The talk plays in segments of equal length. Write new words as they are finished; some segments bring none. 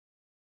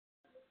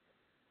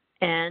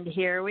And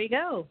here we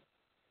go.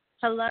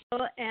 Hello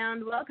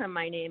and welcome.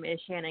 My name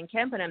is Shannon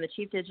Kemp, and I'm the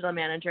Chief Digital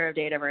Manager of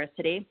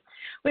DATAVERSITY.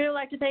 We would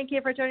like to thank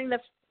you for joining the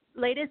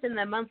latest in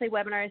the monthly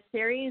webinar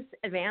series,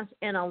 Advanced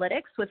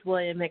Analytics with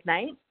William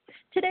McKnight.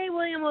 Today,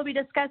 William will be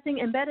discussing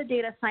embedded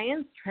data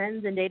science,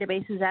 trends, and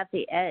databases at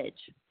the edge.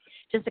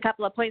 Just a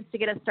couple of points to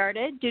get us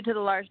started. Due to the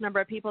large number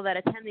of people that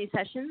attend these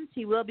sessions,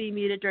 you will be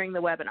muted during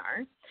the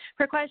webinar.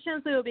 For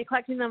questions, we will be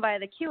collecting them via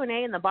the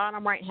Q&A in the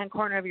bottom right-hand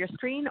corner of your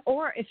screen,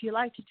 or if you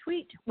like to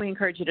tweet, we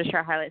encourage you to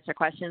share highlights or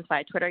questions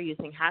via Twitter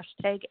using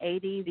hashtag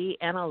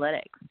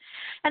 #ADVAnalytics.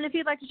 And if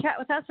you'd like to chat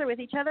with us or with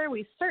each other,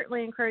 we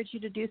certainly encourage you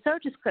to do so.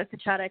 Just click the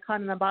chat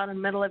icon in the bottom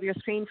middle of your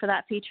screen for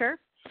that feature.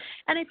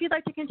 And if you'd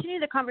like to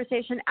continue the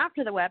conversation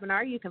after the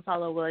webinar, you can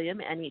follow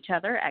William and each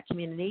other at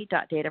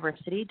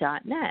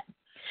community.dataversity.net.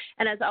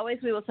 And as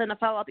always, we will send a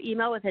follow-up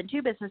email within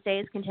 2 business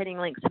days containing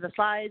links to the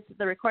slides,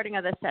 the recording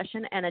of this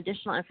session, and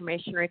additional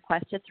information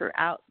requested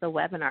throughout the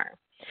webinar.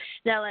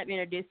 Now let me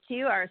introduce to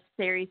you our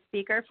series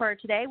speaker for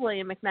today,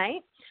 William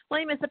McKnight.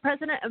 William is the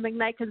president of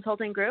McKnight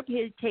Consulting Group.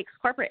 He takes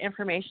corporate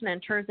information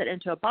and turns it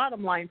into a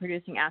bottom-line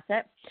producing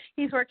asset.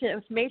 He's worked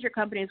with major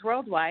companies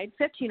worldwide,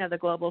 15 of the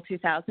Global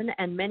 2000,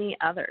 and many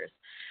others.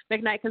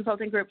 McKnight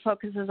Consulting Group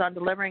focuses on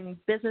delivering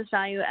business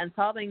value and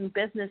solving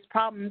business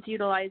problems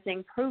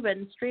utilizing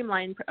proven,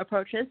 streamlined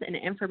approaches in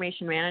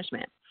information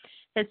management.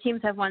 His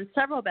teams have won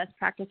several best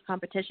practice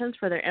competitions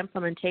for their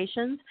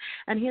implementations,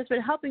 and he has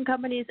been helping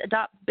companies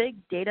adopt big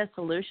data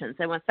solutions.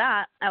 And with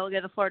that, I will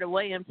give the floor to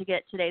William to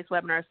get today's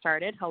webinar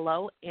started.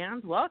 Hello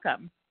and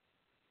welcome.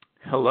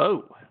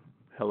 Hello.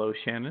 Hello,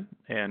 Shannon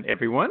and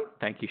everyone.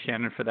 Thank you,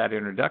 Shannon, for that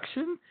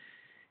introduction.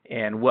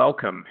 And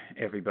welcome,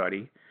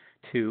 everybody,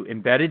 to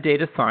Embedded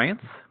Data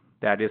Science.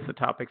 That is the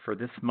topic for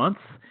this month's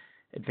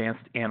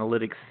Advanced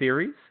Analytics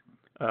series.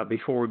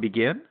 Before we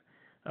begin,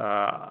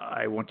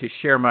 I want to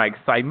share my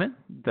excitement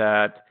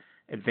that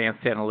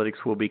Advanced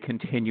Analytics will be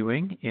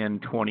continuing in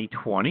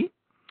 2020,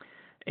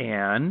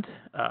 and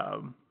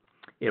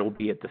it will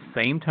be at the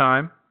same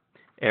time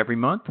every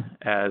month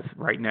as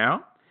right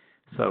now.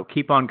 So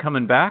keep on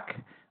coming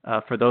back.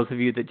 For those of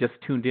you that just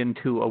tuned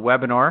into a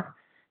webinar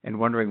and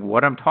wondering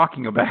what I'm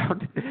talking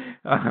about,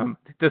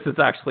 this is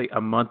actually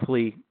a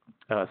monthly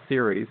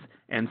series,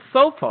 and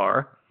so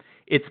far,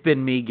 it's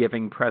been me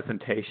giving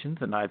presentations,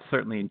 and I've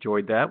certainly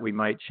enjoyed that. We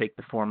might shake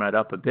the format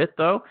up a bit,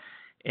 though,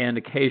 and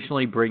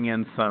occasionally bring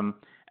in some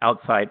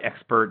outside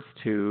experts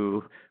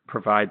to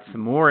provide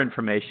some more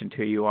information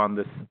to you on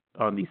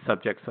these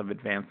subjects of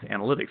advanced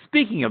analytics.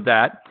 Speaking of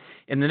that,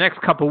 in the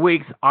next couple of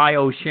weeks, I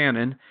owe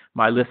Shannon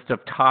my list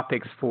of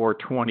topics for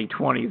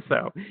 2020.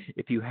 So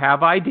if you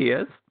have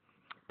ideas,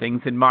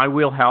 things in my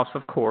wheelhouse,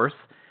 of course,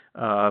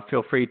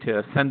 feel free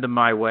to send them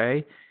my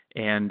way.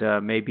 And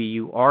maybe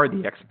you are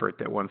the expert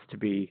that wants to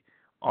be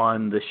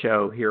on the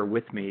show here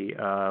with me.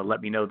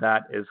 Let me know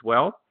that as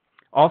well.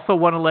 Also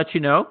want to let you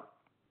know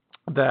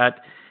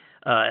that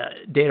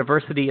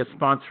DATAVERSITY is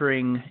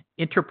sponsoring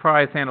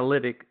Enterprise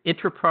Analytics,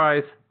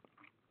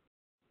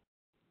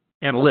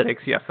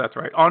 yes, that's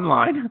right,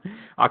 online,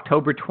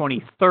 October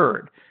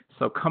 23rd.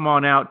 So come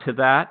on out to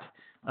that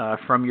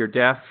from your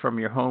desk, from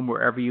your home,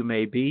 wherever you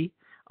may be.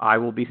 I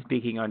will be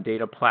speaking on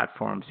data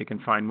platforms. You can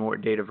find more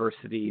at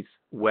DATAVERSITY's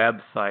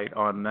website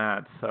on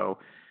that. So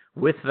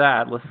with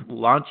that, let's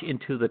launch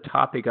into the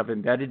topic of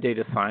embedded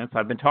data science.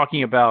 I've been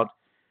talking about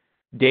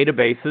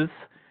databases,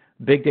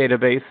 big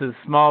databases,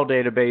 small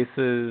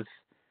databases,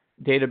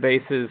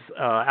 databases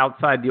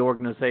outside the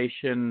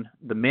organization,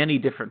 the many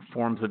different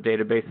forms of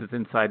databases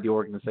inside the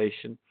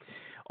organization,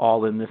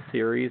 all in this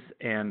series.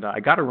 And I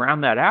got to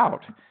round that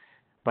out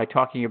by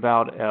talking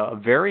about a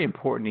very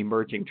important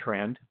emerging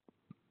trend,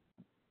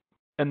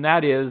 and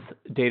that is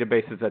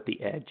databases at the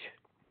edge.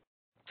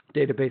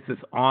 Databases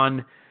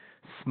on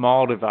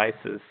small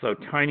devices, so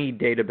tiny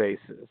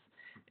databases.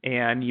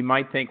 And you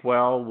might think,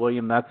 well,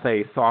 William, that's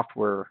a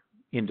software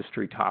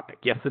industry topic.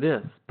 Yes, it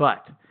is.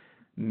 But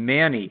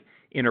many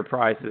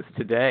enterprises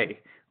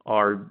today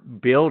are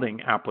building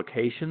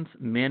applications.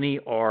 Many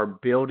are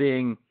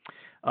building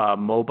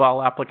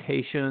mobile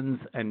applications,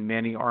 and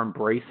many are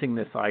embracing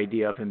this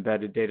idea of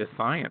embedded data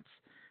science,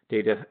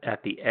 data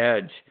at the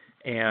edge.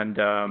 And,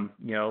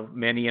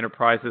 many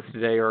enterprises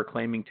today are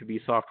claiming to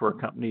be software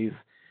companies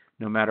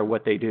no matter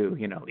what they do,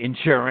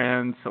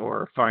 insurance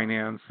or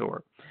finance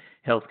or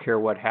healthcare,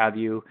 what have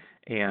you,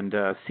 and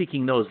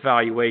seeking those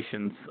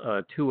valuations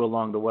too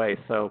along the way.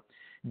 So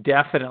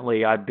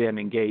definitely I've been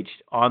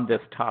engaged on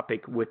this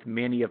topic with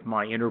many of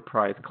my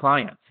enterprise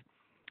clients.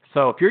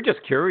 So if you're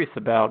just curious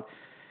about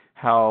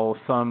how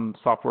some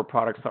software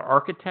products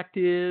are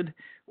architected,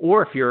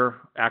 or if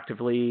you're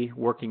actively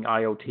working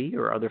IoT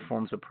or other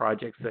forms of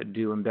projects that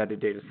do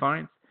embedded data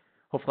science,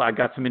 hopefully I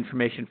got some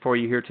information for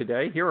you here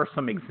today. Here are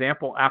some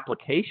example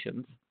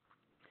applications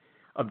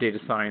of data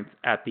science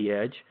at the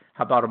edge.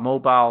 How about a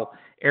mobile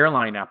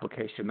airline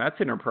application?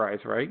 That's enterprise,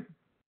 right?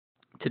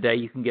 Today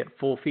you can get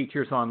full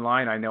features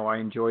online. I know I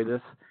enjoy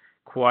this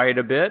quite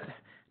a bit.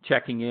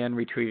 Checking in,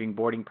 retrieving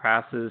boarding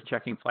passes,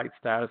 checking flight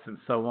status, and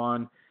so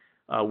on.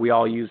 We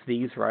all use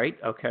these, right?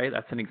 Okay,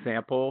 that's an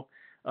example.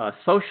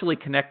 Socially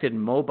connected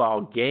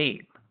mobile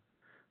game.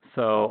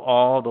 So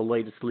all the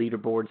latest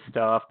leaderboard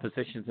stuff,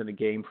 positions in the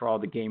game for all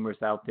the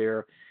gamers out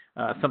there.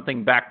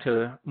 Something back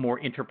to more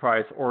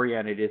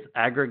enterprise-oriented is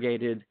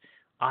aggregated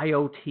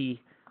IoT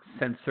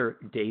sensor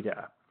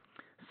data.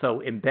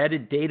 So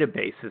embedded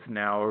databases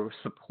now are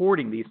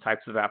supporting these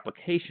types of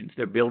applications.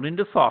 They're built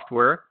into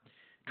software,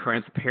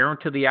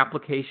 transparent to the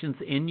application's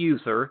end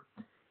user,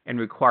 and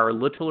require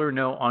little or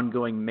no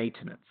ongoing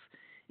maintenance.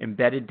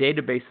 Embedded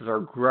databases are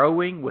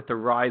growing with the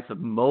rise of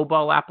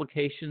mobile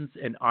applications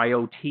and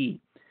IoT,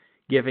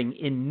 giving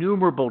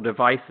innumerable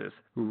devices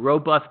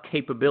robust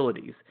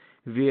capabilities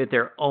via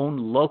their own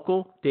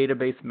local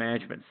database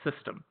management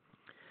system.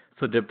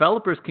 So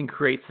developers can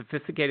create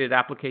sophisticated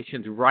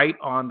applications right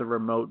on the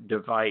remote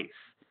device,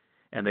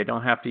 and they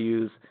don't have to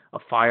use a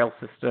file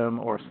system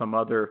or some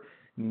other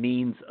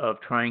means of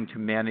trying to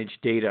manage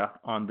data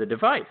on the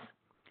device.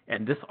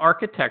 And this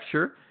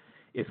architecture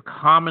is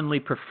commonly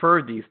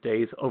preferred these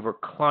days over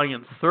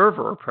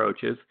client-server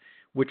approaches,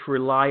 which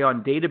rely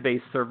on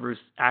database servers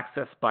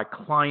accessed by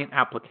client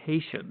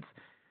applications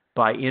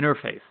by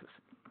interfaces.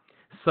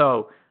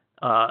 So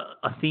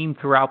a theme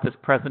throughout this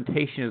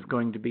presentation is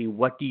going to be,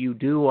 what do you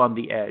do on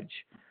the edge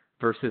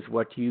versus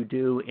what do you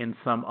do in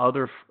some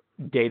other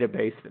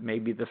database that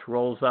maybe this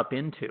rolls up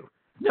into?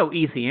 No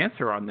easy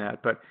answer on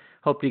that, but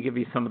hope to give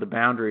you some of the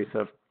boundaries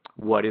of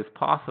what is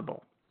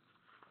possible.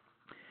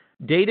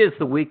 Data is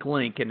the weak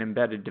link in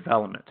embedded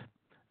development.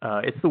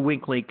 It's the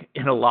weak link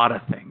in a lot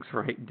of things,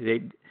 right?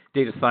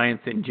 Data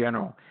science in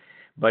general,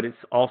 but it's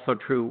also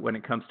true when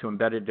it comes to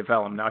embedded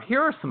development. Now,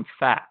 here are some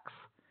facts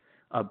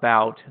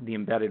about the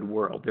embedded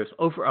world. There's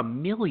over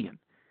 1 million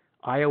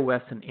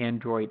iOS and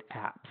Android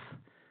apps.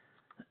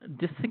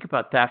 Just think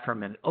about that for a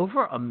minute.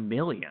 Over 1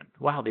 million.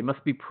 Wow, they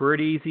must be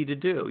pretty easy to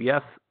do.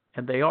 Yes,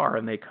 and they are,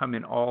 and they come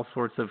in all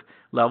sorts of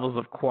levels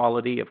of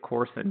quality, of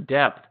course, and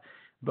depth.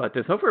 But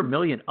there's over 1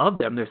 million of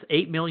them. There's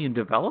 8 million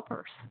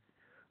developers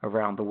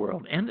around the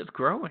world, and it's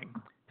growing.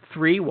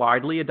 3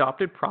 widely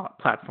adopted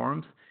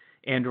platforms,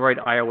 Android,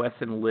 iOS,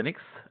 and Linux.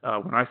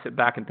 When I sit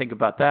back and think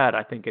about that,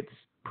 I think it's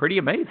pretty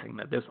amazing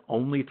that there's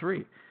only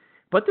 3.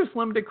 But there's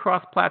limited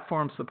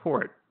cross-platform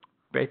support.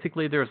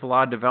 Basically, there's a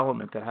lot of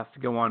development that has to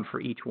go on for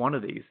each one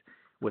of these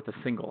with a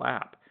single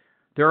app.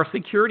 There are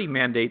security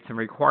mandates and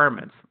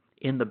requirements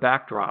in the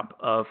backdrop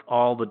of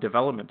all the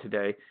development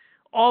today.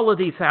 All of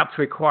these apps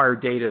require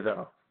data,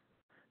 though.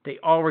 They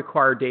all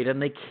require data,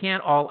 and they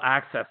can't all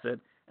access it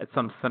at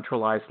some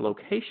centralized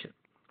location.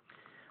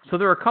 So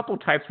there are a couple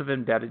types of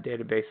embedded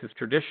databases.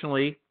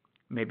 Traditionally,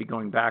 maybe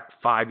going back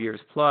 5 years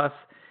plus,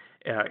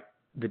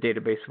 the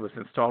database was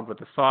installed with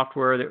the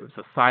software. It was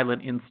a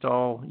silent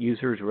install.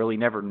 Users really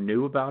never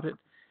knew about it.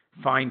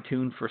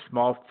 Fine-tuned for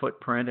small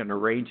footprint and a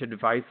range of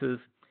devices.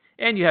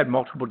 And you had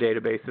multiple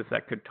databases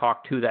that could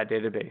talk to that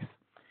database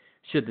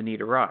should the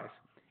need arise.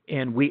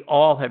 And we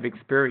all have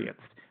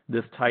experienced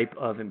this type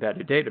of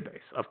embedded database,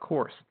 of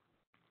course,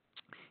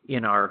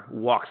 in our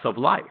walks of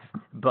life.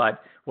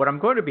 But what I'm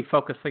going to be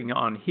focusing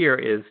on here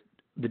is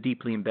the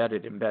deeply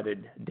embedded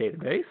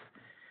database.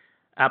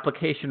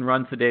 Application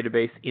runs the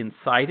database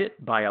inside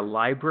it by a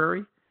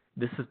library.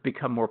 This has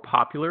become more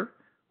popular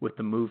with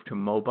the move to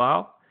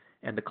mobile.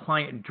 And the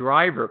client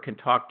driver can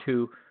talk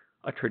to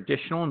a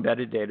traditional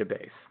embedded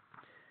database.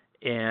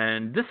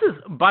 And this is,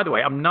 by the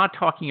way, I'm not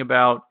talking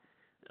about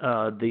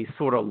the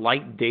sort of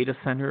light data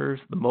centers,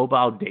 the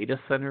mobile data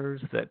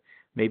centers that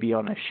may be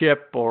on a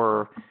ship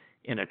or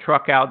in a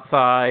truck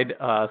outside,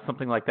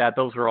 something like that.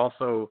 Those are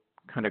also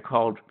kind of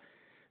called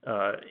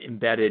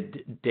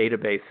embedded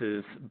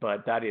databases,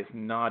 but that is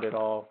not at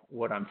all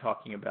what I'm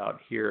talking about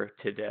here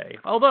today.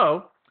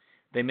 Although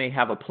they may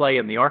have a play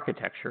in the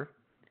architecture.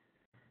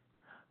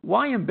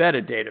 Why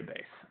embedded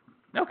database?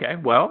 Okay,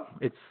 well,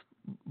 it's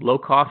low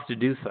cost to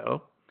do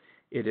so.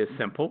 It is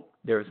simple.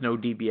 There is no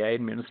DBA.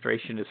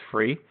 Administration is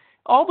free.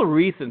 All the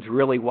reasons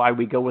really why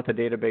we go with a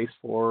database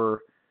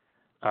for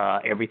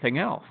everything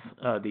else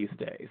these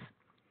days.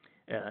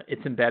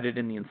 It's embedded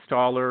in the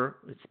installer.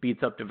 It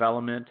speeds up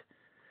development.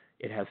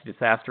 It has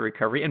disaster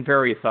recovery and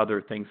various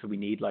other things that we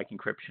need, like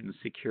encryption and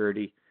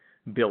security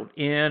built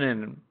in,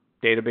 and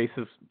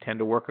databases tend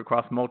to work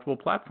across multiple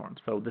platforms.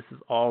 So this is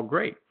all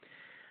great.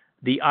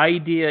 The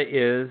idea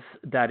is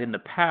that in the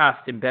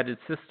past, embedded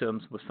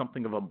systems was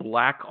something of a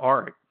black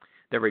art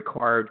that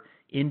required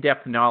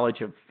in-depth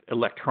knowledge of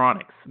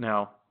electronics.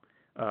 Now,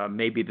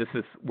 maybe this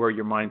is where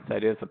your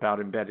mindset is about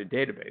embedded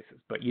databases,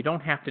 but you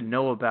don't have to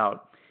know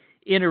about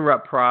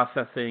interrupt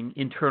processing,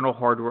 internal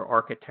hardware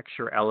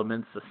architecture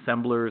elements,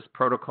 assemblers,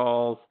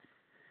 protocols,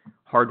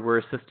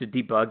 hardware-assisted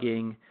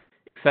debugging,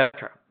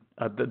 etc.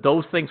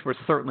 Those things would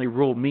certainly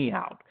rule me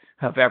out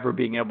of ever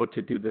being able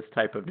to do this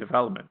type of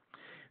development.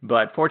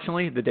 But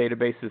fortunately, the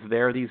database is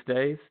there these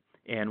days,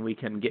 and we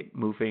can get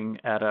moving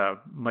at a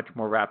much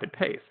more rapid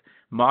pace.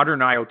 Modern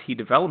IoT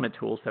development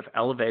tools have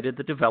elevated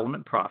the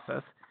development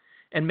process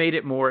and made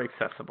it more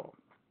accessible.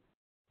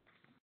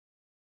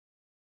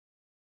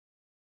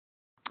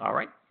 All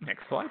right,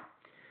 next slide.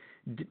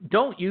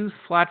 Don't use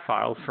flat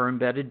files for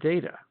embedded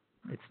data.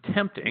 It's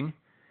tempting,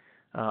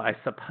 I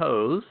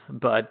suppose,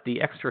 but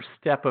the extra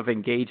step of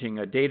engaging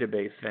a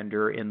database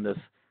vendor in this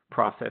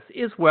process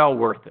is well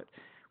worth it.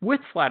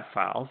 With flat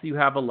files, you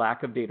have a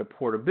lack of data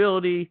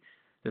portability.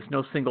 There's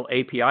no single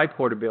API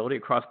portability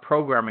across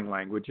programming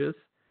languages.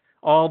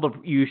 All the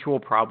usual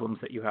problems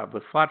that you have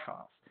with flat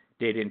files.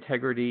 Data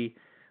integrity,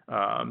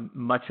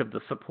 much of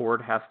the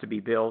support has to be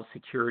built,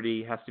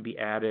 security has to be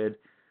added.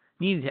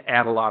 You need to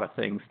add a lot of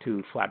things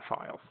to flat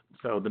files.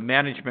 So the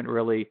management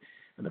really,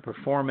 and the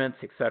performance,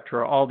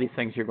 etc., all these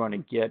things you're going to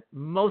get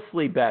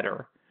mostly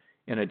better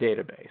in a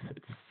database.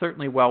 It's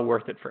certainly well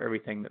worth it for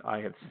everything that I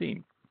have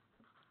seen.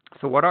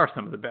 So what are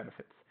some of the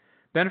benefits?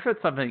 Benefits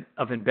of an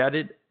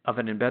embedded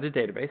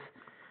database.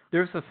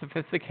 There's a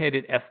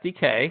sophisticated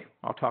SDK.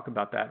 I'll talk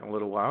about that in a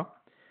little while.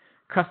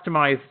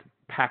 Customized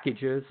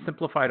packages,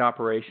 simplified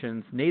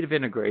operations, native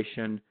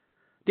integration,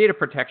 data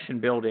protection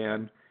built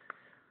in,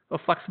 a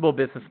flexible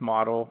business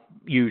model,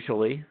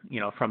 usually,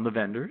 from the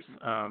vendors.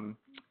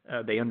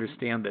 They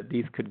understand that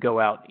these could go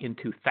out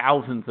into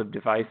thousands of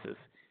devices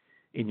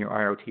in your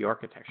IoT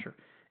architecture.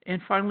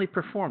 And finally,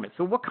 performance.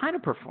 So what kind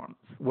of performance?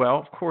 Well,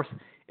 of course,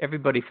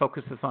 everybody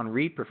focuses on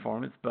read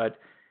performance, but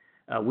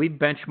we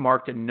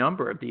benchmarked a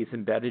number of these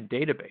embedded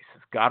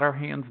databases, got our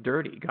hands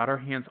dirty, got our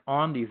hands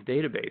on these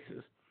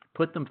databases,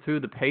 put them through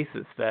the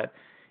paces that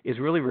is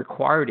really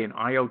required in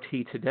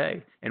IoT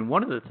today. And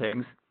one of the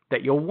things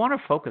that you'll want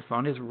to focus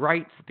on is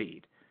write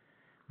speed.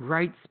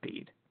 Write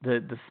speed,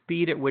 the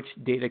speed at which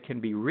data can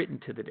be written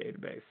to the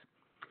database.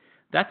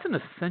 That's an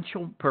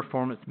essential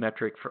performance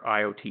metric for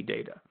IoT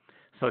data.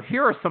 So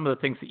here are some of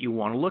the things that you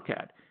want to look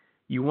at.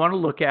 You want to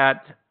look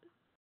at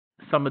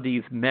some of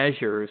these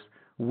measures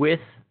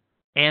with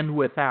and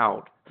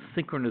without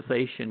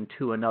synchronization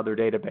to another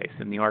database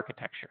in the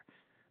architecture.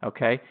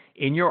 Okay?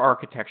 In your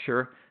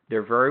architecture,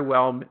 there very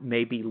well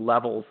may be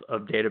levels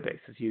of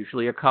databases,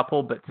 usually a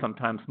couple, but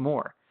sometimes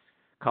more.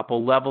 A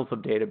couple levels of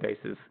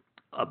databases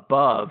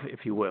above,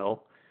 if you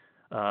will,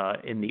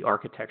 in the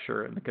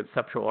architecture, in the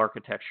conceptual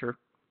architecture,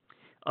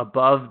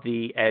 above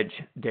the edge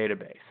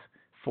database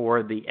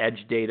for the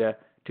edge data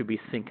to be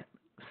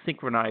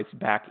synchronized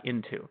back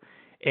into.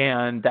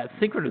 And that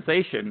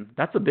synchronization,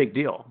 that's a big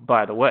deal,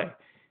 by the way,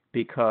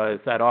 because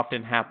that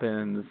often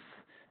happens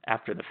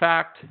after the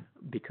fact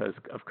because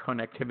of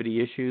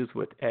connectivity issues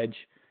with edge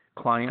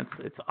clients.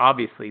 It's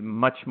obviously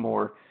much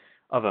more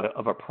of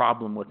a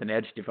problem with an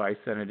edge device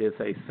than it is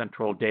a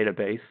central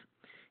database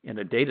in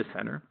a data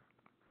center.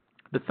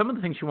 But some of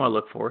the things you want to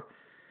look for,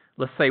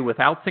 let's say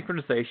without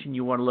synchronization,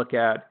 you want to look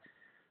at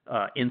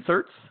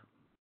inserts,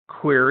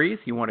 queries.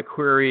 You want to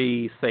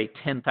query, say,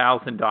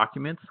 10,000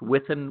 documents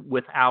with and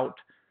without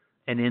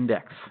an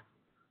index.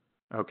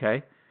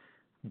 Okay?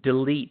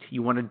 Delete.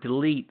 You want to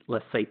delete,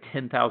 let's say,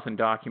 10,000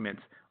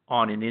 documents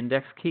on an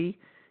index key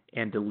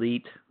and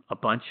delete a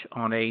bunch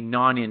on a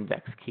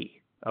non-index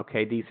key.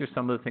 Okay? These are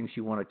some of the things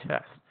you want to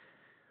test.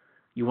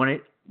 You want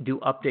to do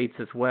updates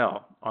as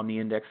well on the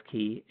index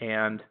key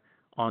and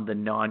on the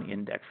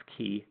non-index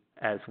key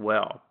as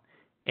well.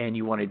 And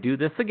you want to do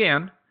this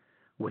again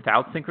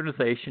without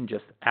synchronization,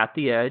 just at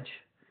the edge,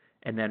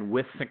 and then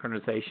with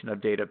synchronization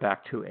of data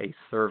back to a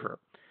server.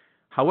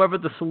 However,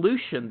 the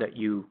solution that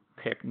you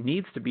pick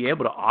needs to be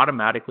able to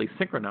automatically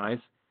synchronize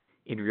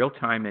in real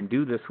time and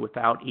do this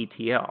without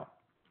ETL.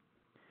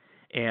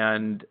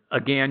 And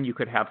again, you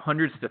could have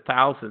hundreds to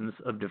thousands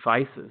of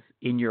devices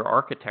in your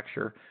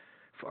architecture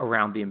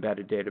around the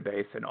embedded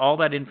database, and all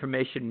that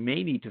information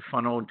may need to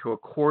funnel into a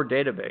core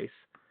database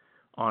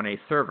on a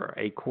server,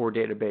 a core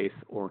database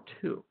or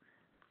two.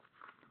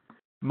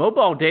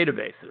 Mobile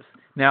databases.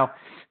 Now,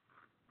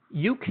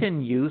 you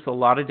can use a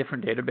lot of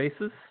different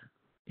databases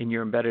in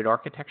your embedded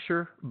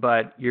architecture,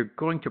 but you're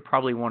going to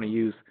probably want to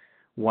use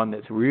one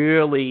that's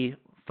really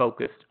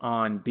focused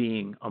on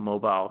being a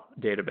mobile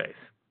database.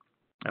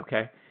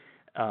 Okay?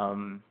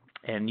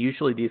 And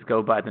usually these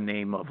go by the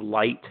name of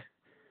Lite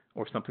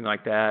or something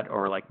like that,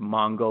 or like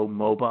Mongo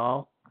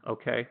Mobile.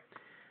 Okay?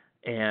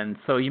 And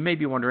so you may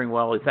be wondering,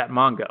 well, is that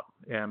Mongo?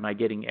 Am I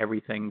getting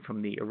everything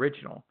from the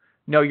original?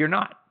 No, you're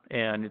not.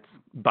 And it's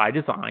by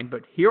design,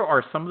 but here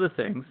are some of the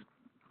things,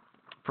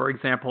 for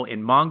example, in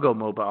Mongo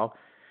Mobile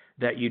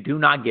that you do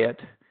not get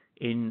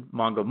in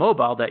Mongo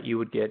Mobile that you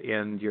would get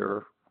in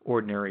your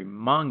ordinary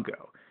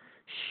Mongo.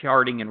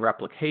 Sharding and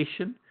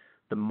replication.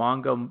 The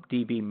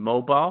MongoDB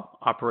Mobile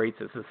operates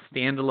as a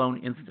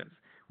standalone instance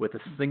with a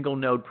single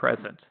node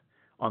present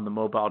on the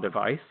mobile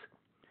device.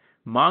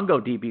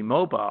 MongoDB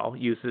Mobile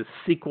uses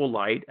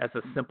SQLite as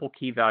a simple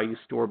key value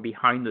store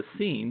behind the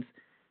scenes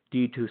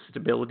due to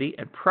stability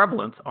and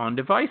prevalence on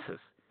devices.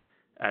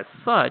 As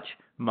such,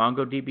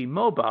 MongoDB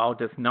Mobile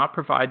does not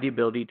provide the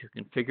ability to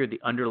configure the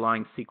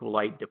underlying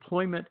SQLite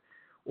deployment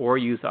or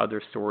use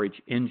other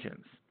storage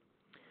engines.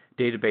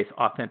 Database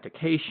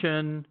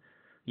authentication,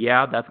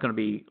 that's going to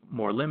be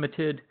more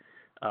limited.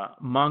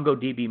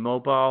 MongoDB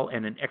Mobile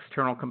and an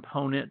external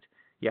component,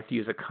 you have to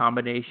use a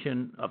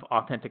combination of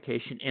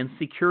authentication and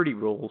security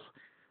rules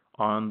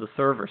on the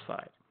server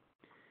side.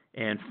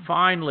 And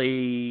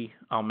finally,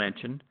 I'll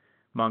mention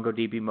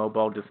MongoDB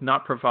Mobile does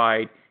not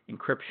provide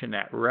encryption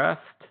at rest,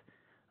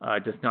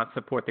 does not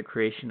support the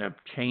creation of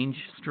change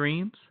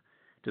streams,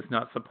 does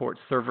not support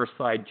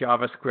server-side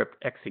JavaScript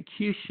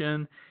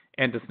execution,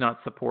 and does not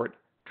support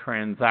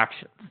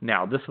transactions.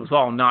 Now, this was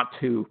all not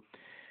to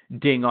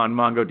ding on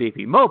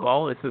MongoDB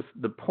Mobile.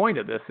 The point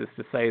of this is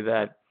to say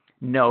that,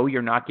 no,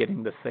 you're not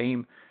getting the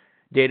same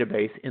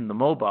database in the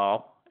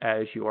mobile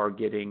as you are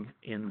getting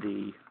in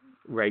the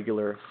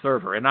regular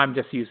server. And I'm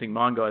just using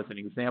Mongo as an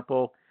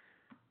example.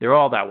 They're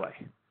all that way.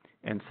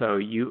 And so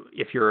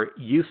if you're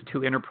used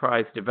to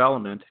enterprise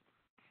development,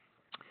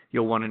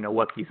 you'll want to know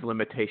what these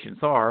limitations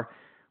are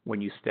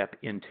when you step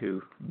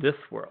into this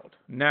world.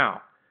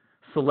 Now,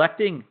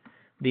 selecting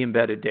the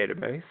embedded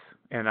database,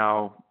 and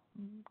I'll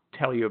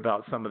tell you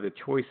about some of the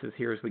choices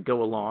here as we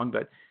go along,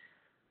 but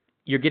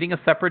you're getting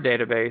a separate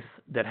database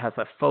that has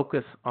a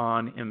focus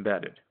on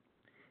embedded.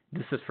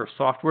 This is for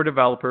software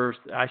developers.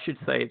 I should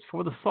say it's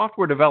for the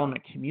software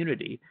development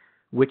community,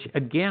 which,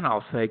 again,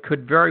 I'll say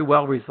could very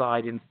well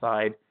reside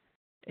inside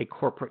a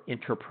corporate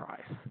enterprise,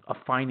 a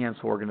finance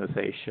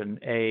organization,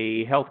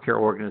 a healthcare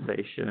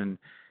organization,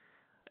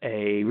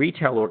 a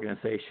retail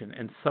organization,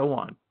 and so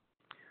on.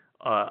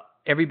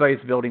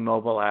 Everybody's building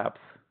mobile apps,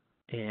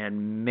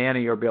 and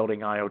many are building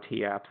IoT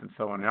apps and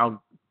so on. And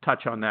I'll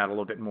touch on that a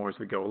little bit more as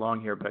we go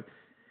along here. But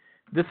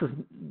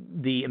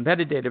the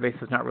embedded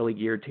database is not really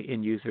geared to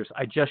end users.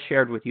 I just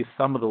shared with you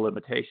some of the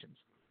limitations.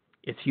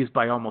 It's used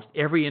by almost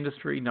every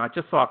industry, not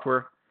just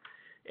software.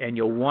 And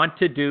you'll want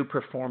to do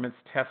performance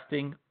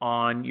testing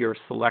on your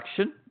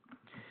selection.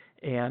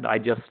 And I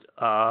just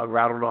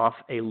rattled off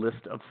a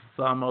list of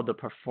some of the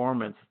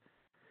performance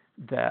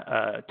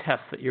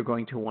tests that you're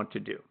going to want to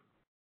do.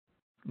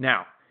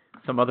 Now,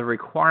 some other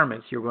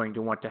requirements you're going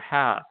to want to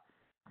have.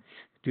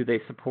 Do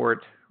they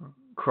support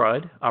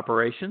CRUD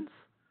operations?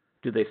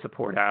 Do they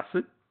support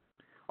ACID?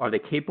 Are they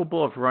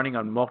capable of running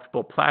on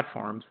multiple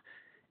platforms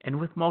and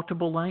with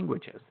multiple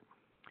languages?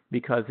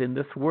 Because in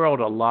this world,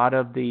 a lot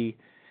of the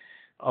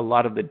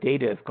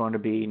data is going to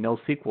be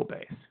NoSQL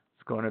based.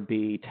 It's going to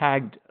be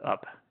tagged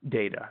up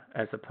data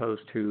as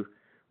opposed to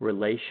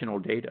relational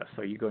data.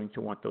 So you're going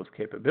to want those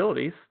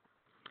capabilities.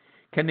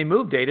 Can they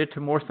move data to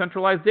more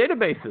centralized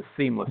databases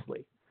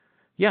seamlessly?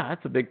 Yeah,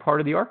 that's a big part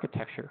of the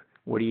architecture.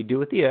 What do you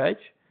do at the edge?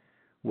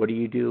 What do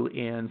you do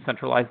in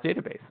centralized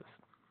databases?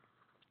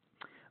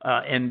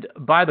 And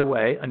by the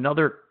way,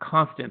 another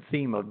constant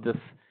theme of this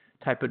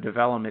type of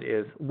development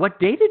is, what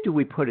data do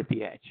we put at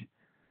the edge?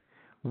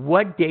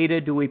 What data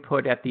do we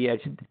put at the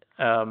edge?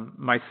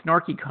 My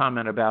snarky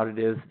comment about it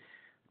is,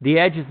 the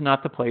edge is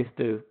not the place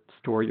to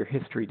store your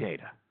history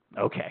data.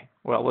 Okay,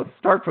 well, let's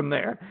start from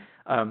there.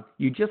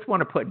 You just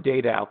want to put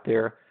data out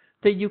there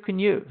that you can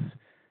use.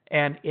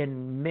 And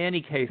in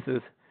many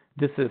cases,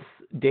 this is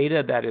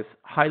data that is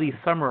highly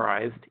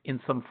summarized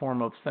in some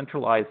form of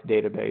centralized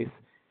database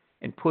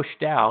and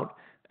pushed out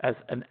as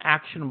an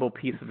actionable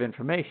piece of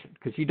information,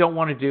 because you don't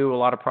want to do a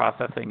lot of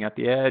processing at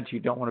the edge. You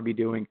don't want to be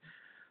doing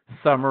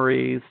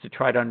summaries to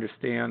try to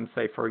understand,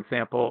 say, for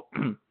example,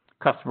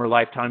 customer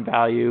lifetime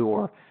value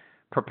or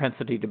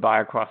propensity to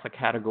buy across a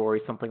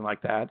category, something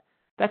like that.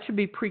 That should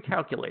be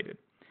pre-calculated,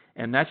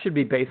 and that should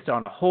be based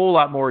on a whole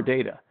lot more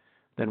data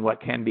than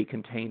what can be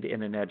contained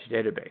in an edge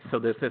database. So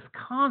there's this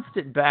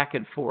constant back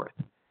and forth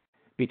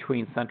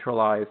between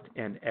centralized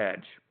and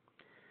edge.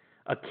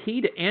 A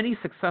key to any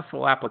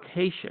successful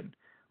application,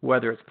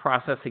 whether it's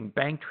processing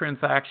bank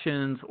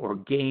transactions or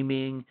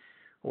gaming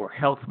or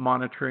health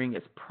monitoring,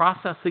 is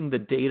processing the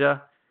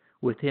data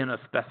within a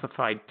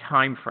specified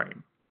time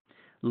frame.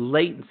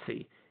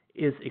 Latency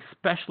is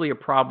especially a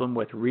problem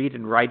with read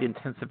and write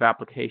intensive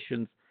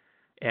applications,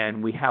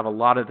 and we have a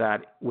lot of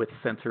that with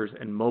sensors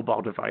and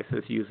mobile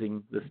devices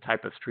using this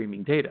type of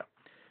streaming data.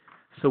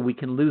 So we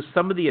can lose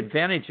some of the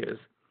advantages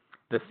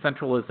that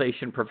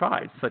centralization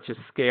provides, such as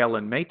scale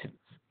and maintenance.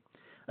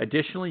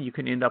 Additionally, you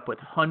can end up with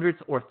hundreds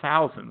or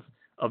thousands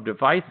of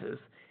devices,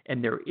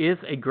 and there is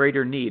a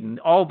greater need, and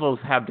all those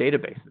have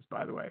databases,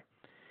 by the way,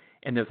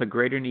 and there's a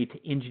greater need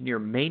to engineer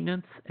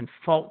maintenance and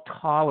fault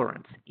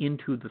tolerance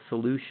into the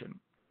solution.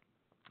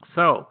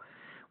 So,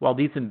 while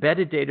these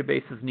embedded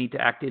databases need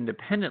to act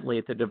independently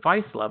at the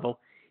device level,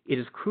 it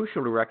is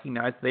crucial to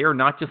recognize they are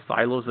not just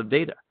silos of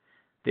data.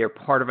 They are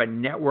part of a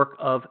network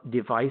of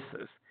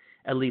devices.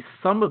 At least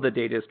some of the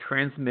data is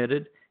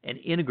transmitted and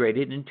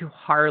integrated into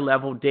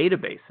higher-level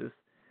databases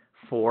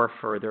for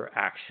further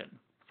action.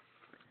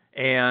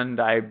 And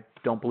I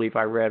don't believe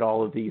I read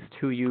all of these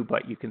to you,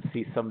 but you can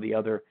see some of the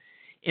other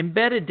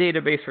embedded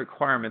database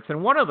requirements.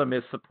 And one of them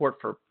is support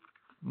for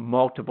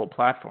multiple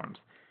platforms.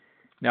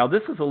 Now,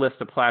 this is a list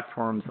of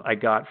platforms I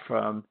got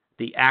from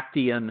the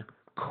Actian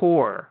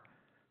Core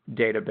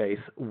database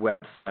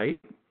website.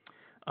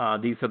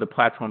 These are the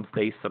platforms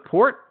they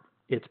support.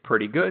 It's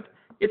pretty good.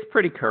 It's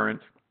pretty current.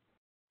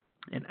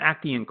 And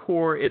Actian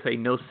Core is a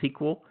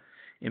NoSQL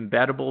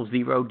embeddable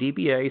 0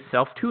 DBA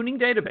self-tuning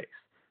database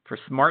for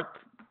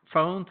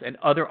smartphones and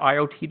other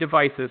IoT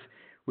devices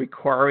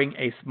requiring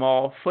a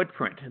small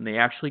footprint, and they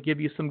actually give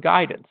you some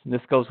guidance. And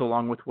this goes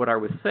along with what I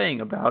was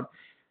saying about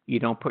you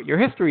don't put your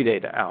history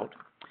data out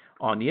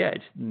on the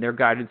edge. And their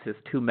guidance is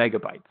 2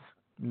 megabytes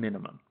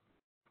minimum.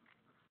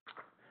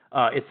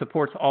 It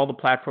supports all the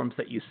platforms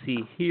that you see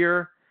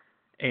here,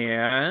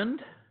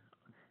 and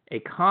a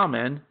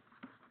common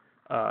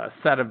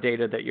set of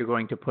data that you're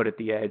going to put at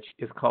the edge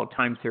is called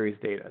time series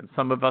data. And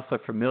some of us are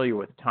familiar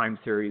with time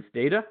series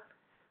data.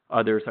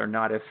 Others are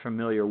not as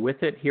familiar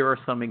with it. Here are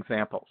some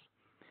examples.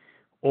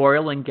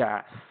 Oil and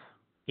gas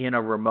in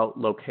a remote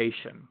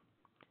location,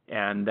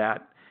 and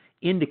that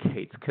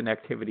indicates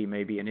connectivity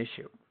may be an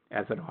issue,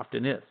 as it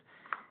often is.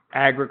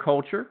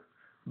 Agriculture,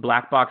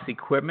 black box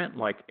equipment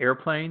like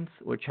airplanes,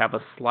 which have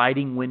a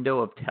sliding window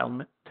of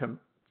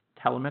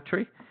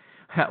telemetry,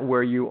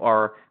 where you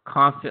are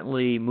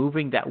constantly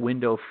moving that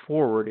window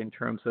forward in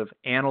terms of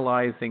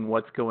analyzing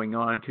what's going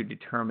on to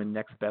determine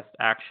next best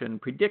action,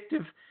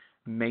 predictive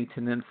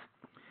maintenance,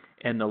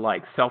 and the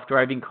like.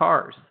 Self-driving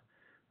cars,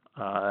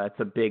 that's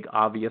a big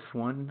obvious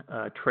one.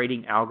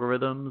 Trading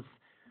algorithms,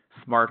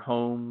 smart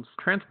homes,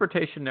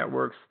 transportation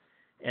networks,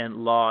 and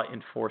law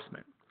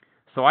enforcement.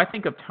 So I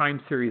think of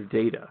time series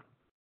data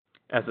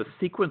as a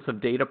sequence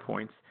of data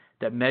points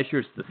that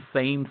measures the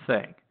same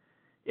thing.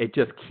 It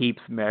just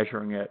keeps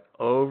measuring it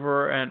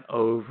over and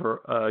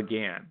over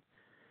again.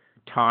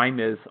 Time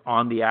is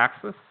on the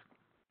axis,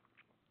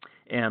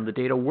 and the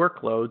data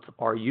workloads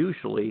are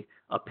usually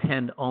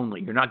append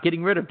only. You're not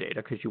getting rid of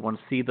data because you want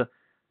to see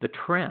the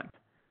trend.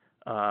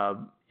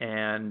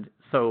 And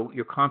so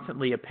you're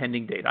constantly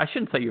appending data. I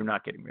shouldn't say you're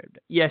not getting rid of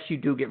it. Yes, you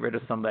do get rid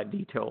of some of that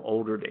detail,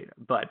 older data,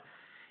 but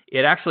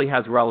it actually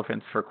has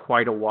relevance for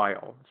quite a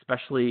while,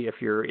 especially if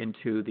you're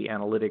into the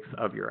analytics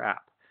of your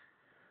app.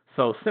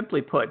 So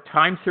simply put,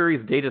 time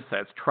series data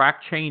sets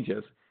track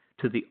changes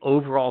to the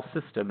overall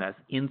system as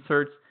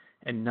inserts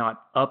and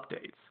not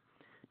updates.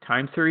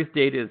 Time series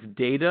data is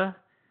data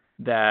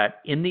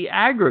that in the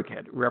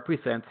aggregate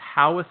represents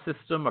how a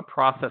system, a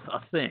process, a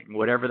thing,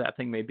 whatever that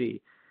thing may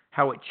be,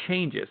 how it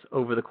changes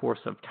over the course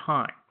of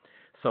time.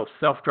 So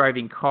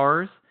self-driving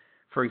cars,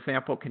 for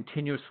example,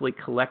 continuously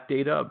collect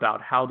data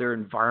about how their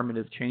environment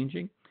is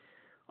changing.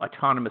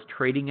 Autonomous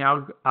trading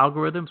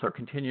algorithms are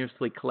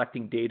continuously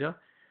collecting data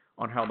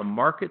on how the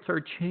markets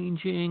are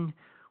changing.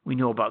 We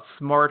know about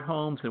smart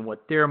homes and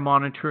what they're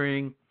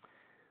monitoring.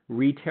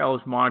 Retail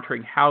is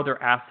monitoring how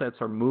their assets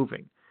are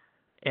moving.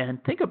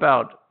 And think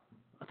about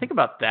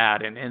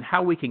that and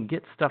how we can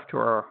get stuff to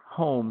our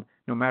home,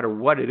 no matter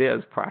what it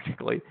is,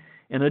 practically,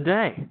 in a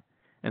day.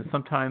 And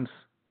sometimes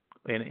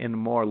in a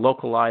more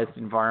localized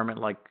environment,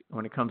 like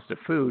when it comes to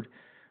food,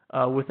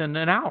 within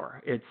an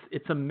hour.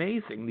 It's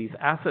amazing. These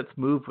assets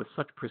move with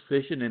such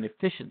precision and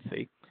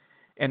efficiency,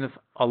 and it's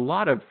a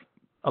lot of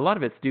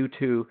it's due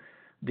to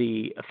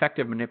the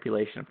effective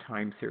manipulation of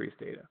time series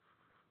data.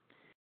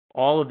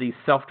 All of these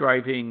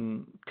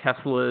self-driving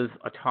Teslas,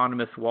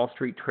 autonomous Wall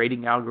Street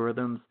trading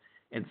algorithms,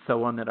 and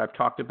so on that I've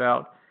talked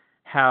about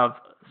have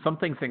some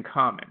things in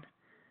common.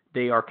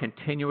 They are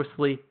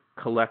continuously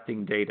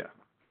collecting data.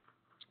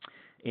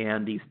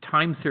 And these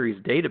time series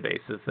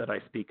databases that I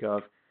speak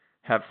of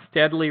have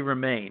steadily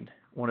remained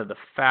one of the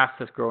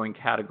fastest growing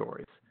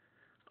categories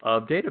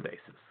of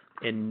databases,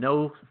 in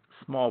no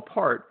small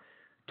part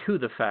to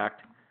the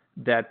fact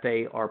that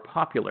they are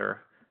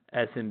popular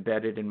as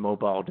embedded in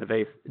mobile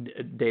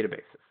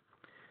databases.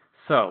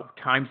 So,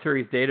 time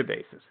series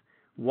databases.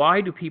 Why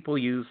do people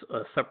use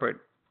a separate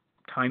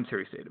time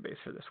series database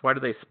for this? Why do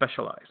they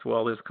specialize?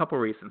 Well, there's a couple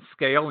reasons.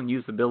 Scale and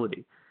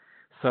usability.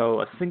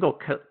 So a single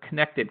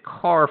connected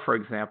car, for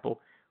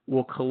example,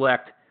 will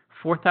collect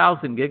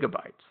 4,000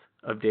 gigabytes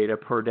of data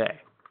per day.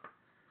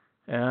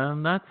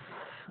 And that's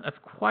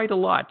quite a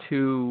lot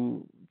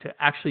to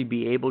actually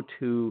be able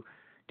to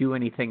do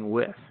anything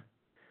with.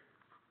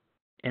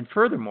 And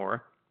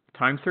furthermore,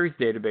 time series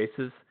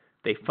databases,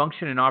 they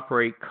function and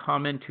operate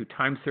common to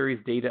time series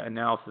data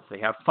analysis. They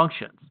have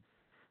functions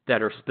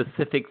that are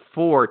specific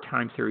for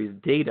time series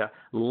data,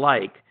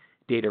 like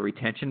data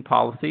retention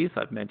policies.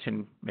 I've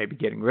mentioned maybe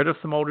getting rid of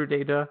some older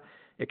data.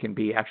 It can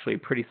be actually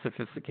pretty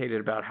sophisticated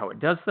about how it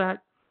does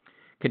that.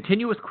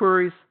 Continuous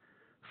queries,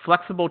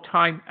 flexible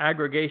time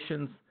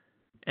aggregations,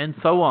 and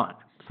so on.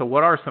 So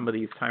what are some of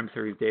these time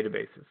series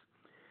databases?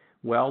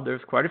 Well,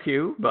 there's quite a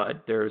few,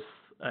 but there's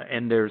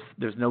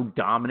no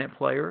dominant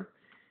player.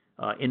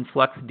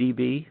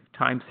 InfluxDB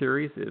time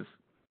series is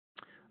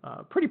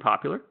pretty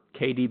popular.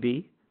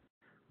 KDB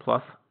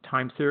plus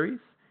time series.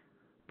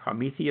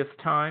 Prometheus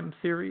time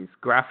series,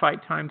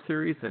 Graphite time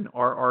series, and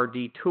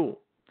RRD tool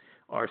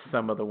are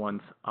some of the ones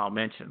I'll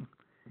mention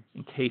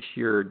in case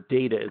your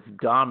data is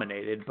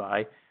dominated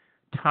by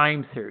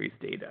time series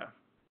data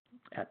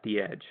at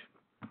the edge.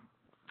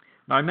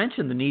 Now, I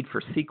mentioned the need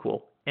for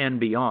SQL and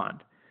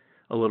beyond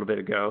a little bit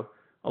ago.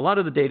 A lot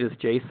of the data is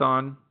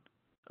JSON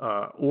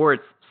or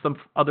it's some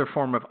other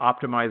form of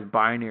optimized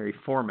binary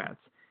formats,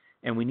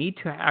 and we need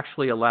to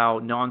actually allow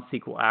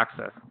non-SQL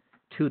access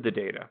to the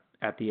data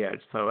at the edge.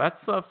 So that's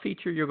a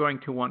feature you're going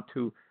to want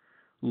to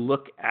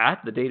look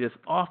at. The data is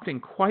often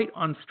quite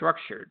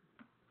unstructured,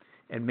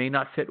 and may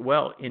not fit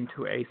well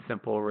into a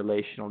simple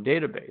relational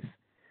database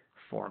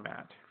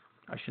format.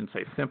 I shouldn't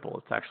say simple.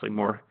 It's actually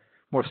more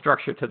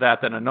structure to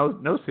that than a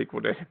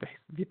NoSQL database,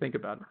 if you think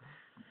about it.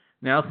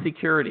 Now,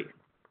 security.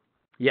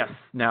 Yes,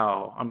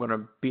 now I'm going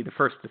to be the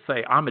first to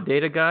say I'm a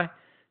data guy,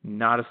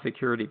 not a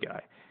security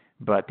guy.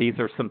 But these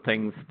are some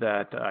things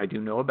that I do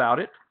know about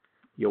it.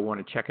 You'll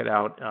want to check it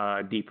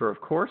out deeper, of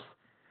course.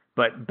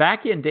 But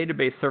back-end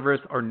database servers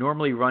are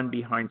normally run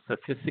behind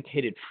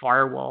sophisticated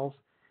firewalls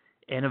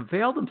and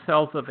avail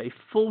themselves of a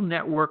full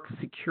network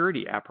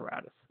security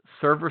apparatus,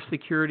 server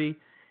security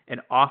and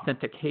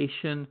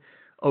authentication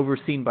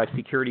overseen by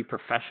security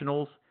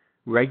professionals,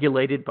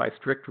 regulated by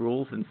strict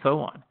rules, and so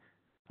on.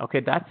 Okay,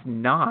 that's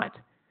not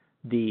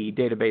the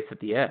database at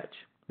the edge.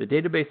 The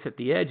database at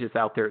the edge is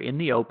out there in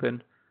the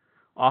open,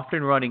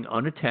 often running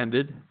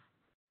unattended,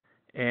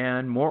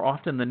 and more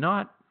often than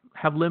not,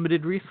 have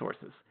limited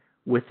resources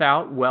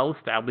without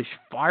well-established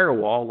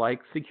firewall-like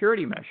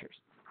security measures.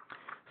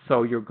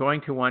 So you're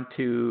going to want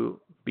to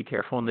be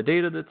careful in the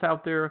data that's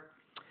out there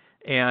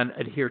and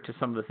adhere to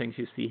some of the things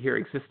you see here.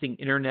 Existing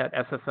internet,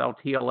 SSL,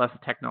 TLS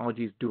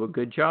technologies do a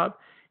good job.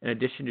 In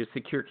addition to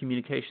secure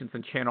communications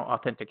and channel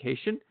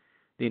authentication,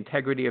 the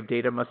integrity of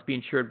data must be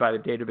ensured by the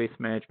database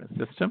management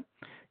system.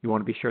 You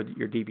want to be sure that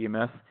your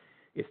DBMS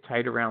is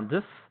tight around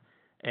this.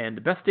 And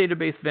the best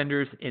database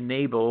vendors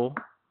enable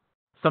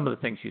some of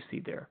the things you see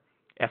there.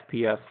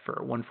 FPS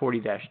for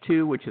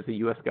 140-2, which is a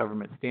U.S.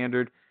 government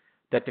standard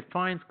that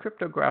defines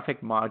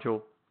cryptographic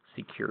module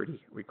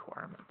security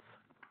requirements.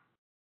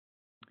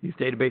 These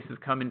databases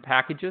come in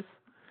packages,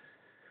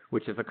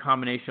 which is a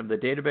combination of the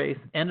database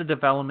and a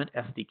development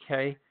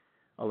SDK.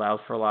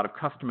 Allows for a lot of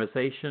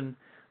customization.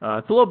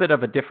 It's a little bit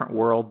of a different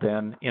world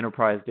than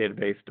enterprise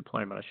database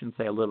deployment. I shouldn't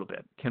say a little bit.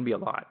 It can be a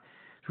lot.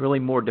 It's really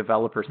more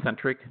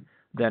developer-centric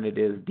than it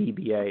is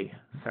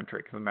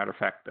DBA-centric. As a matter of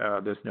fact,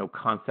 there's no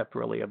concept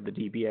really of the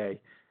DBA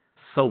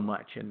so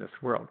much in this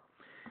world.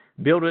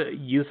 Build a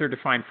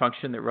user-defined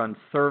function that runs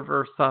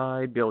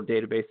server-side. Build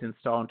database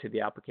install into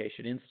the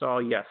application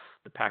install. Yes,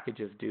 the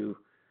packages do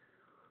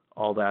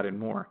all that and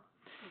more.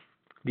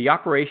 The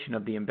operation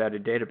of the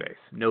embedded database.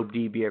 No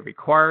DBA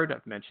required.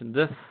 I've mentioned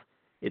this.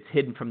 It's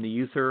hidden from the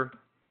user.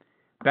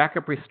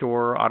 Backup,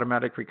 restore,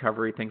 automatic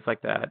recovery, things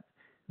like that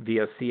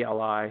via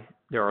CLI.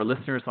 There are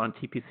listeners on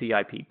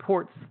TCP/IP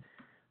ports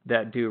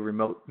that do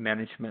remote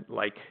management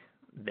like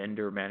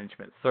vendor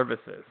management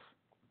services.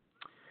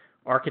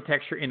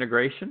 Architecture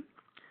integration.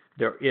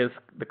 There is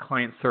the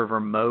client-server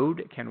mode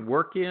it can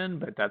work in,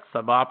 but that's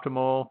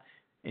suboptimal.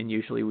 And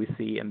usually we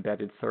see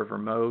embedded server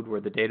mode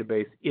where the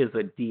database is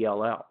a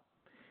DLL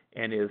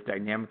and is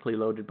dynamically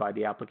loaded by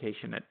the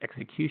application at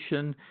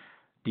execution.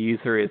 The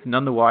user is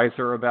none the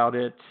wiser about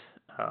it,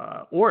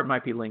 or it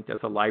might be linked as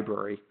a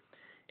library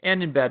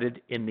and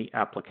embedded in the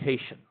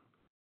application.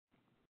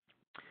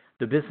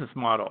 The business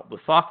model. The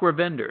software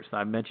vendors,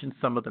 I've mentioned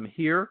some of them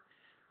here,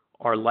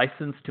 are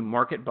licensed to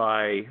market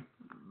by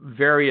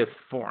various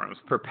forms.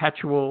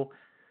 Perpetual,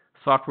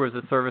 software as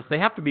a service. They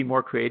have to be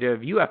more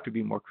creative. You have to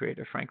be more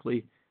creative,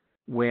 frankly,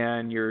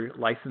 when you're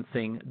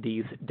licensing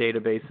these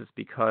databases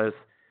because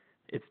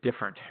it's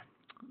different.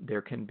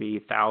 There can be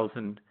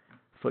 1,000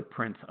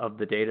 footprints of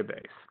the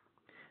database.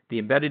 The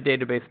embedded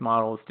database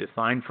model is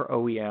designed for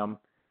OEM,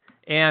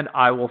 and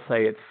I will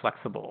say it's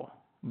flexible,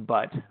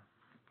 but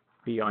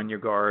be on your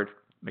guard.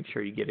 Make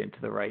sure you get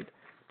into the right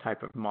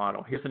type of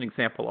model. Here's an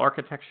example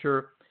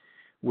architecture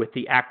with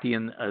the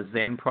Actian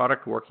Zen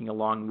product working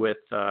along with,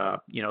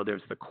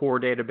 there's the core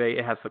database.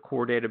 It has the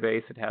core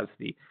database. It has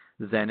the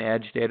Zen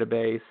Edge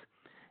database.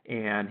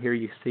 And here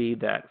you see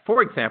that,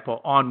 for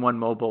example, on one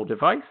mobile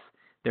device,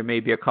 there may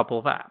be a couple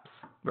of apps,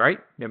 right?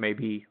 There may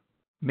be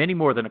many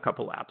more than a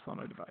couple of apps on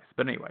a device.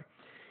 But anyway,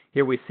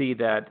 here we see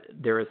that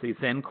there is a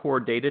Zen core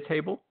data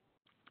table.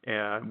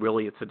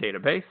 Really, it's a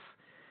database.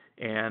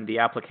 And the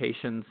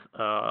applications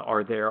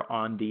are there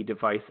on the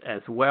device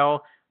as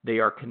well. They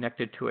are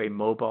connected to a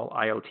mobile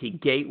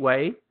IoT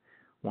gateway,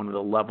 one of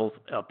the levels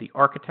of the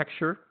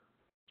architecture,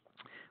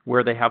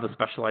 where they have a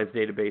specialized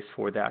database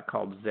for that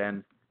called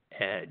Zen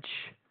Edge.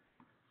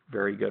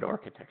 Very good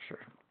architecture.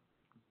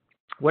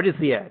 What is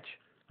the edge?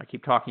 I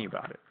keep talking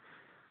about it.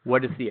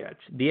 What is the edge?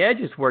 The edge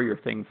is where your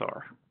things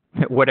are,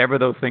 whatever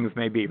those things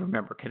may be.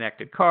 Remember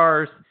connected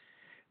cars,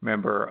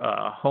 remember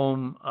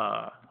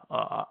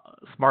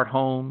smart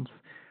homes,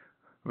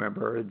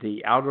 remember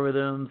the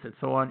algorithms and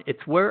so on.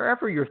 It's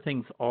wherever your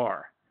things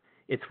are.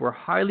 It's where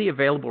highly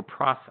available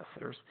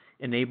processors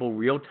enable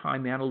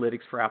real-time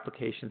analytics for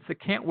applications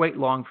that can't wait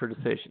long for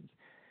decisions.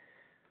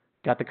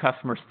 Got the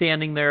customer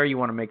standing there, you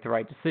want to make the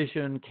right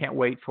decision, can't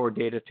wait for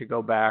data to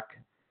go back,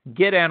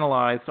 get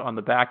analyzed on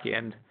the back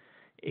end,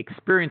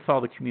 experience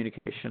all the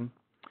communication,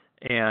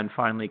 and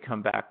finally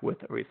come back with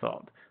a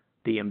result.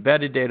 The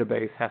embedded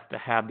database has to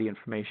have the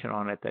information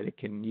on it that it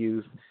can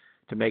use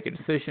to make a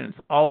decision.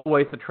 It's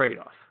always a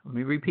trade-off. Let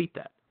me repeat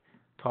that.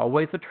 It's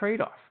always a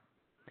trade-off.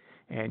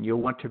 And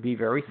you'll want to be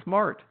very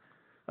smart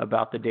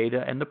about the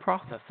data and the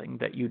processing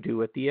that you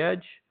do at the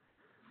edge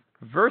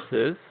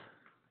versus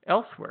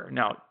elsewhere.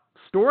 Now,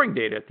 storing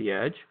data at the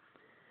edge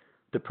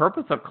the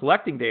purpose of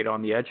collecting data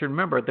on the edge, and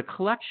remember, the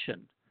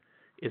collection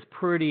is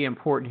pretty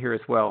important here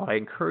as well. I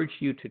encourage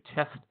you to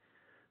test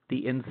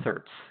the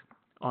inserts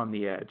on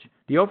the edge.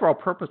 The overall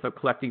purpose of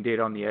collecting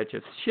data on the edge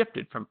has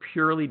shifted from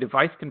purely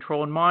device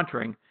control and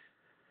monitoring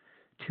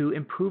to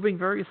improving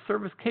various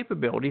service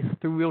capabilities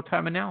through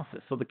real-time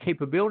analysis. So the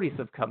capabilities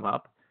have come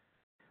up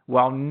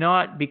while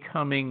not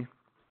becoming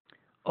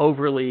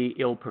overly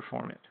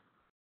ill-performant.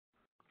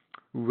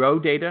 Raw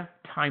data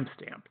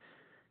timestamp,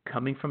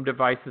 coming from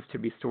devices to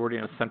be stored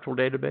in a central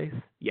database.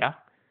 Yeah.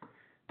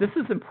 This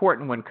is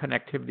important when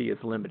connectivity is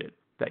limited,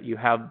 that you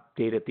have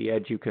data at the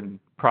edge you can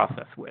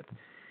process with.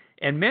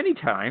 And many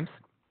times,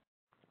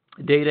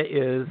 data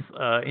is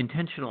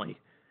intentionally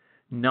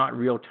not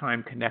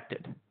real-time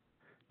connected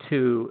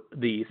to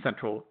the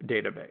central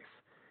database.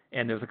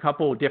 And there's a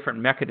couple of different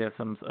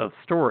mechanisms of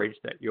storage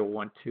that you'll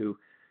want to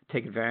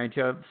take advantage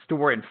of.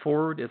 Store and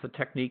forward is a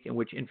technique in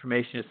which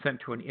information is sent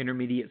to an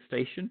intermediate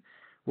station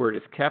where it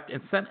is kept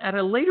and sent at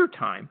a later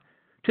time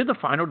to the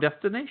final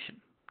destination.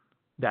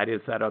 That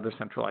is that other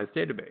centralized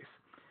database.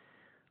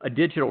 A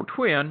digital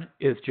twin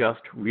is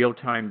just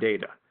real-time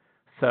data.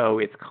 So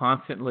it's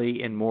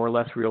constantly in more or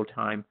less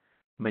real-time,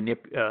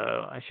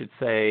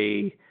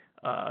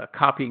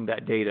 copying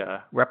that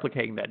data,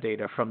 replicating that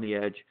data from the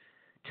edge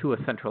to a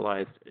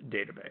centralized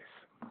database.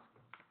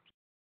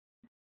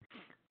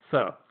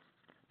 So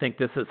think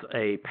this is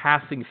a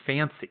passing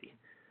fancy.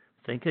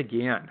 Think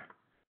again.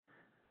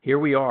 Here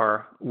we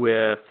are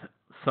with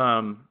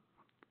some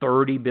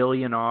 30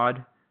 billion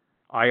odd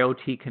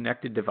IoT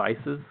connected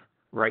devices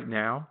right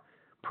now,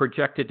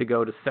 projected to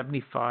go to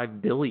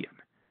 75 billion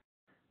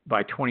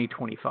by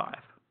 2025.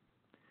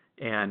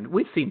 And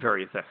we've seen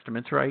various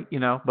estimates, right?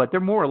 But they're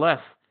more or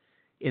less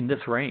in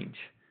this range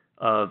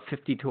of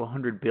 50 to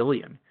 100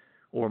 billion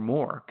or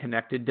more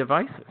connected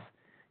devices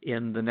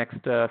in the next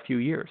few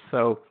years.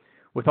 So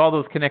with all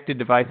those connected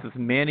devices,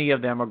 many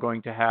of them are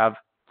going to have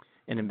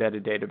an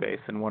embedded database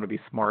and want to be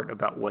smart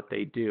about what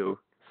they do.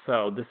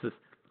 So this is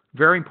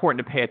very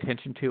important to pay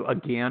attention to,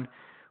 again,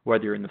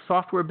 whether you're in the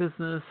software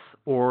business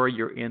or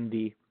you're in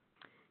the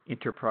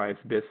enterprise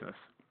business.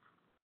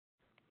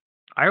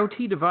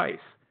 IoT device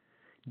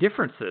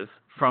differences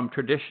from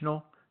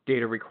traditional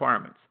data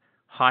requirements: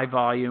 high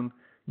volume,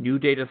 new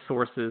data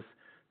sources,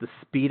 the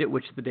speed at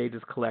which the data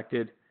is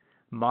collected.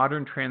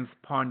 Modern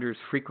transponders'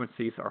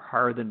 frequencies are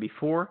higher than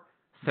before.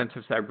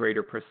 Sensors have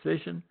greater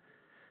precision.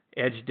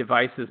 Edge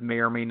devices may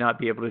or may not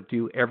be able to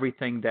do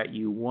everything that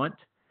you want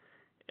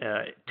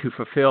to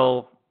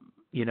fulfill,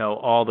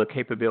 all the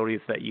capabilities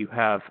that you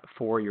have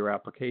for your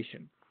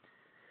application.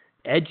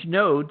 Edge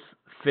nodes'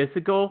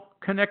 physical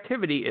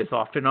connectivity is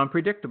often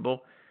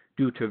unpredictable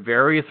due to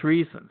various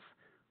reasons: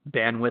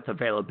 bandwidth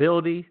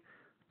availability,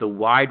 the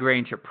wide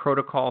range of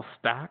protocol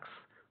stacks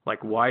like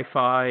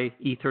Wi-Fi,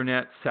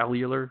 Ethernet,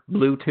 cellular,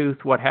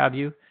 Bluetooth, what have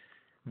you,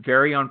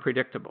 very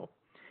unpredictable.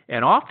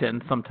 And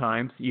often,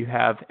 sometimes, you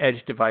have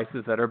edge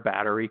devices that are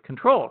battery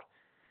controlled.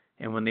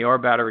 And when they are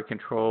battery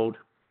controlled,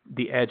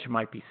 the edge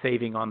might be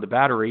saving on the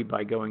battery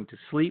by going to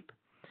sleep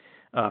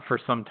for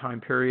some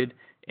time period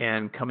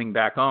and coming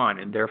back on.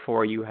 And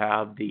therefore, you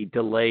have the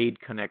delayed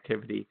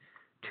connectivity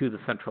to the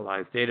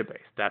centralized database.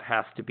 That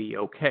has to be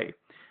okay.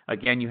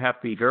 Again, you have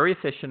to be very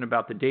efficient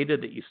about the data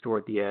that you store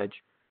at the edge,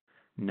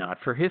 not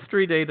for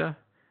history data.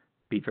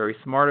 Be very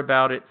smart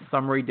about it.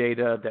 Summary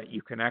data that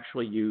you can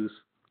actually use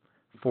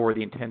for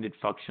the intended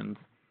functions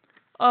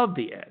of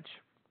the edge.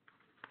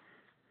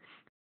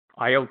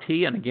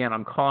 IoT, and again,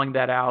 I'm calling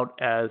that out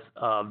as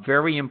a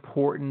very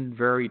important,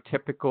 very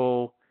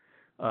typical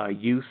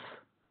use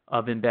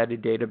of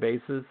embedded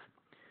databases.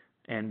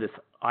 And this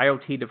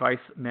IoT device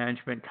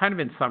management, kind of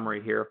in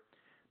summary here,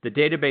 the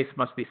database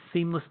must be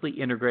seamlessly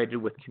integrated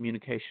with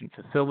communication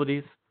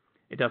facilities.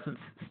 It doesn't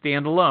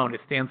stand alone.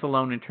 It stands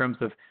alone in terms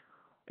of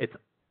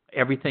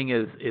everything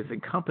is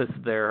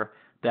encompassed there,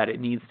 that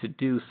it needs to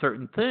do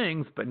certain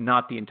things, but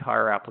not the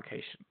entire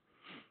application.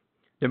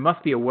 There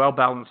must be a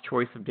well-balanced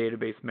choice of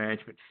database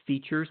management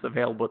features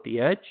available at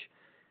the edge.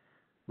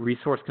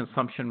 Resource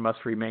consumption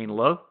must remain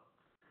low,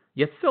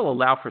 yet still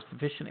allow for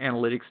sufficient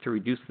analytics to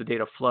reduce the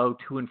data flow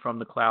to and from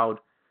the cloud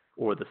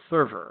or the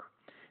server.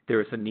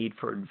 There is a need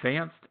for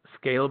advanced,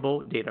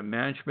 scalable data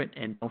management,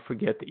 and don't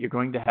forget that you're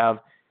going to have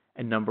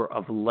a number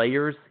of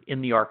layers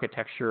in the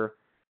architecture,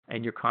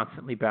 and you're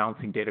constantly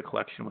balancing data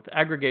collection with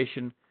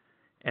aggregation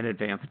and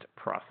advanced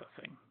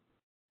processing.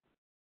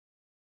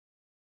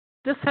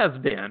 This has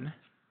been,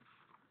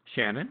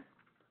 Shannon,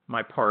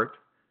 my part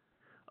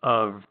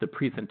of the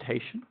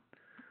presentation.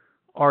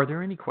 Are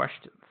there any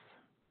questions?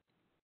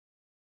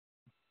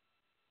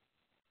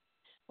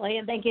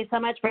 William, thank you so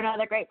much for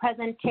another great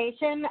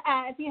presentation.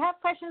 If you have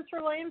questions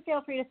for William,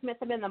 feel free to submit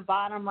them in the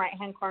bottom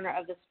right-hand corner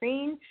of the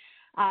screen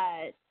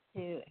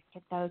to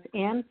get those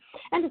in.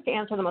 And just to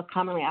answer the most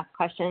commonly asked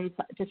questions,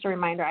 just a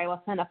reminder, I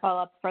will send a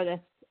follow-up for this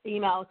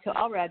email to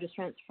all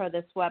registrants for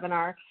this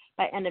webinar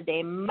by end of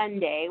day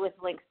Monday with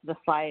links to the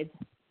slides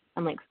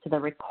and links to the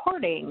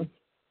recording.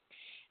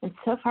 And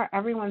so far,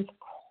 everyone's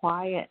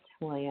quiet,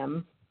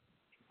 William.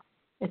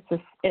 It's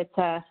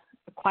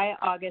a quiet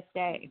August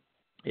day.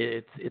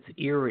 It's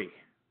eerily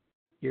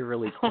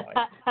quiet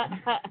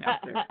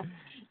out there.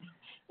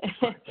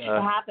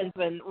 It happens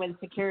when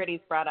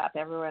security's brought up.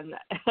 Everyone.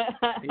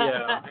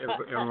 Yeah,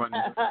 everyone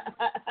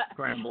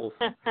scrambles,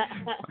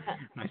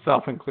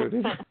 myself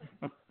included.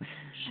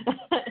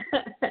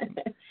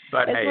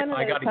 But hey, if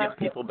I got to give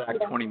people back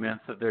 20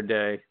 minutes of their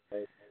day,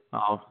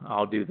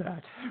 I'll do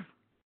that.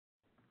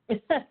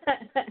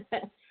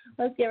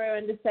 Let's give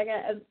everyone just a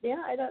second.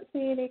 Yeah, I don't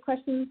see any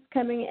questions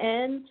coming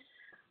in.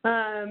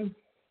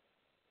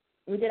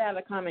 We did have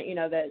a comment,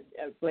 that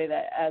I believe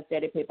that as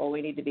data people,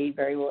 we need to be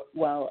very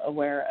well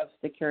aware of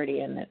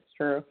security, and it's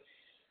true.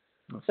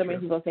 So many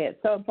people say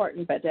it's so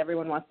important, but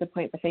everyone wants to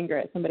point the finger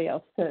at somebody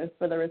else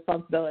for the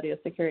responsibility of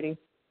security.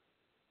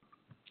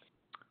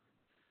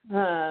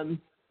 All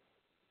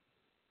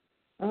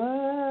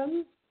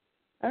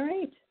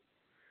right.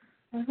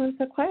 Everyone's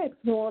so quiet.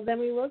 Well, then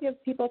we will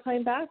give people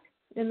time back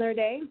in their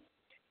day.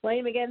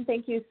 William, again,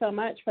 thank you so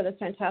much for this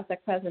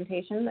fantastic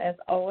presentation, as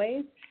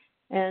always.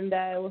 And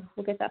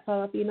we'll get that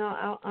follow-up email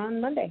out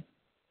on Monday.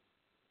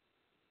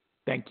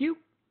 Thank you.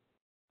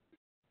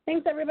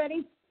 Thanks,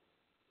 everybody.